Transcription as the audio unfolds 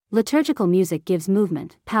Liturgical music gives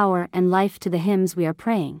movement, power, and life to the hymns we are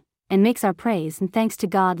praying, and makes our praise and thanks to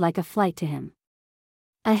God like a flight to Him.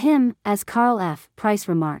 A hymn, as Carl F. Price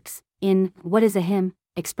remarks, in What is a Hymn,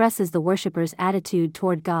 expresses the worshipper's attitude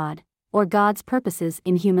toward God, or God's purposes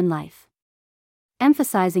in human life.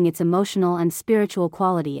 Emphasizing its emotional and spiritual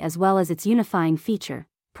quality as well as its unifying feature,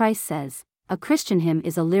 Price says, a Christian hymn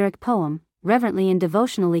is a lyric poem, reverently and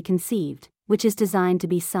devotionally conceived, which is designed to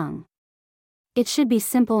be sung. It should be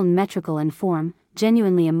simple and metrical in form,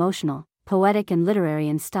 genuinely emotional, poetic and literary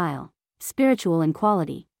in style, spiritual in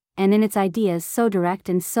quality, and in its ideas so direct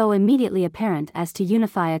and so immediately apparent as to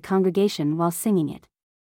unify a congregation while singing it.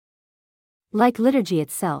 Like liturgy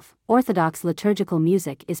itself, Orthodox liturgical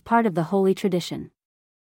music is part of the holy tradition.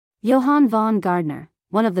 Johann von Gardner,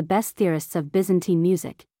 one of the best theorists of Byzantine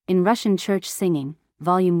music, in Russian Church Singing,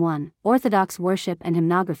 Volume 1, Orthodox Worship and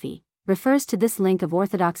Hymnography, refers to this link of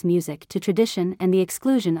Orthodox music to tradition and the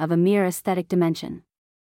exclusion of a mere aesthetic dimension.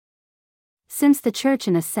 Since the Church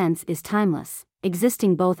in a sense is timeless,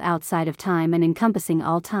 existing both outside of time and encompassing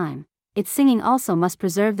all time, its singing also must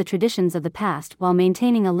preserve the traditions of the past while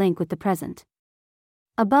maintaining a link with the present.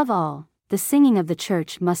 Above all, the singing of the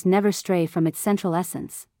Church must never stray from its central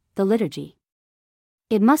essence, the liturgy.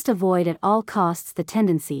 It must avoid at all costs the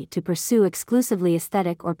tendency to pursue exclusively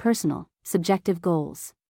aesthetic or personal, subjective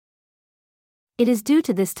goals. It is due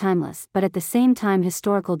to this timeless but at the same time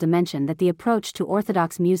historical dimension that the approach to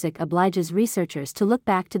Orthodox music obliges researchers to look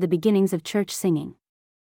back to the beginnings of church singing.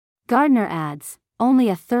 Gardner adds, only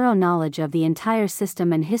a thorough knowledge of the entire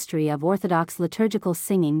system and history of Orthodox liturgical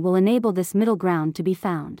singing will enable this middle ground to be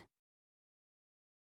found.